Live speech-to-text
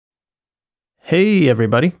Hey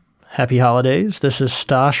everybody, happy holidays. This is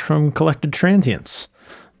Stosh from Collected Transients.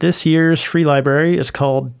 This year's free library is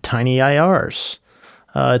called Tiny IRs.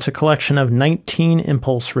 It's a collection of 19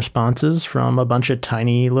 impulse responses from a bunch of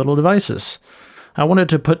tiny little devices. I wanted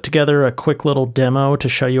to put together a quick little demo to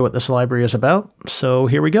show you what this library is about, so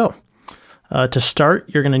here we go. To start,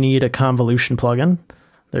 you're going to need a convolution plugin.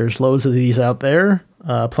 There's loads of these out there,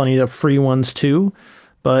 plenty of free ones too.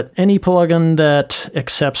 But any plugin that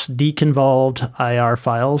accepts deconvolved IR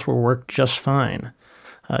files will work just fine.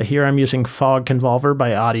 Here I'm using Fog Convolver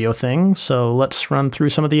by Audio Thing, so let's run through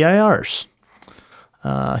some of the IRs.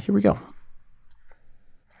 Here we go.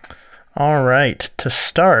 All right, to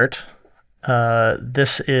start,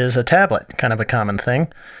 this is a tablet, kind of a common thing.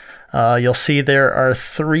 You'll see there are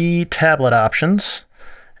 3 tablet options,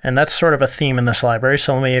 and that's sort of a theme in this library,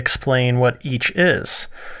 so let me explain what each is.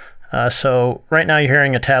 So right now you're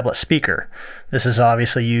hearing a tablet speaker. This is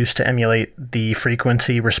obviously used to emulate the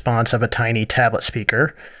frequency response of a tiny tablet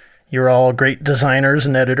speaker. You're all great designers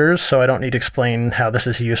and editors, so I don't need to explain how this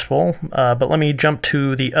is useful, but let me jump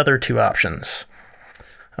to the other 2 options.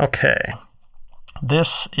 Okay.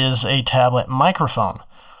 This is a tablet microphone.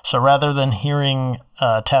 So rather than hearing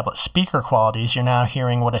tablet speaker qualities, you're now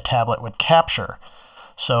hearing what a tablet would capture.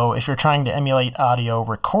 So if you're trying to emulate audio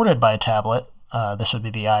recorded by a tablet, this would be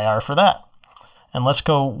the IR for that. And let's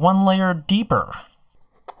go one layer deeper.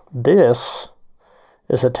 This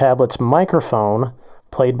is a tablet's microphone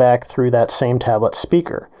played back through that same tablet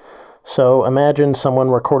speaker. So imagine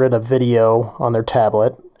someone recorded a video on their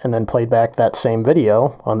tablet and then played back that same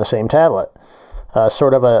video on the same tablet.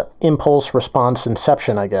 Sort of a impulse response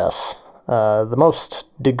inception, I guess. The most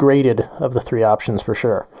degraded of the 3 options for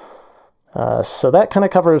sure. So that kind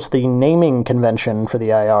of covers the naming convention for the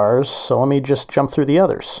IRs, so let me just jump through the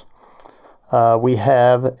others. We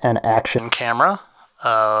have an action camera,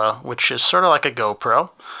 which is sort of like a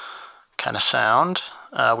GoPro kind of sound.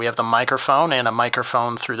 We have the microphone and a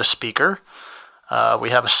microphone through the speaker. We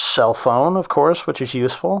have a cell phone, of course, which is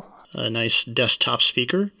useful. A nice desktop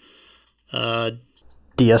speaker.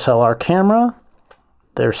 DSLR camera.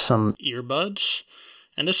 There's some earbuds.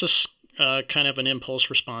 And this is kind of an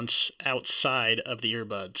impulse response outside of the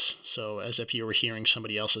earbuds, so as if you were hearing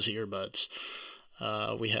somebody else's earbuds.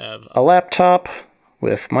 We have a laptop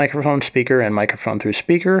with microphone, speaker, and microphone through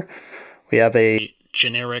speaker. We have a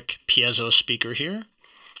generic piezo speaker here.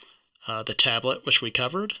 The tablet, which we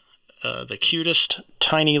covered. The cutest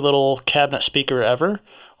tiny little cabinet speaker ever,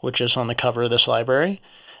 which is on the cover of this library.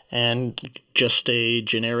 And just a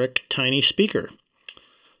generic tiny speaker.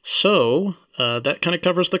 So, that kind of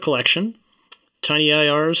covers the collection. Tiny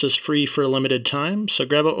IRs is free for a limited time, so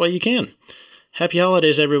grab it while you can. Happy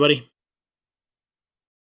holidays, everybody.